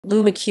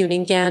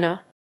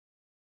Lumekuninganna.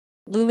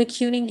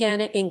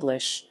 Lumekuninganna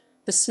English.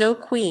 The Snow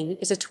Queen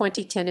is a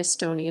 2010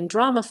 Estonian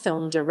drama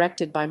film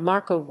directed by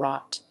Marko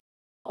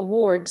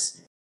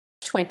Raat.Awards.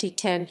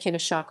 2010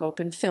 Kinoshock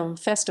Open Film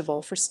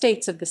Festival for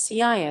states of the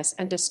CIS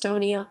and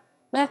Estonia,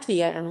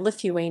 Latvia and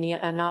Lithuania.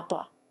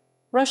 Anapa,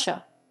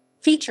 Russia.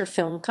 Feature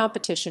film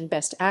competition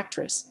Best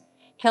Actress,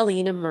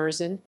 Helena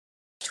Merzin.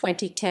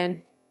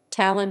 2010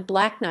 Tallinn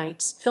Black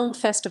Nights Film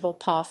Festival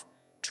PÖFF.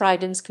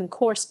 Tridens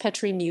concourse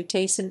Petri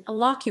Mutasen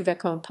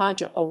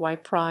Elokuvakonepaja OY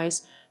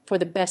Prize for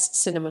the Best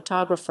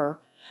Cinematographer,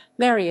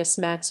 Marius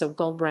Matzow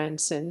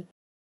Gulbrandsen.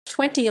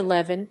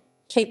 2011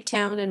 Cape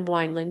Town and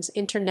Winelands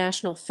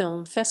International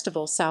Film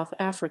Festival South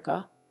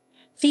Africa.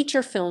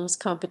 Feature films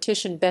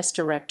competition Best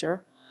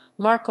Director,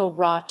 Marko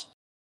Raat.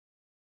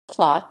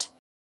 Plot.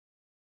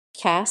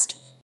 Cast: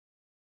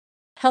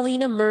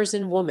 Helena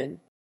Merzin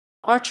Woman.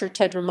 Archer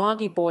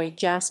Tedramagi Boy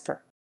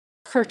Jasper.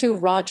 Kurtu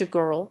Raja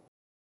Girl.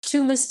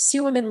 Tumas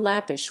Suaman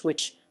Lapish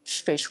Witch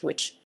Shfish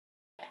Witch.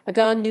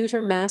 Agon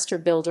Neuter Master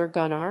Builder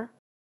Gunnar.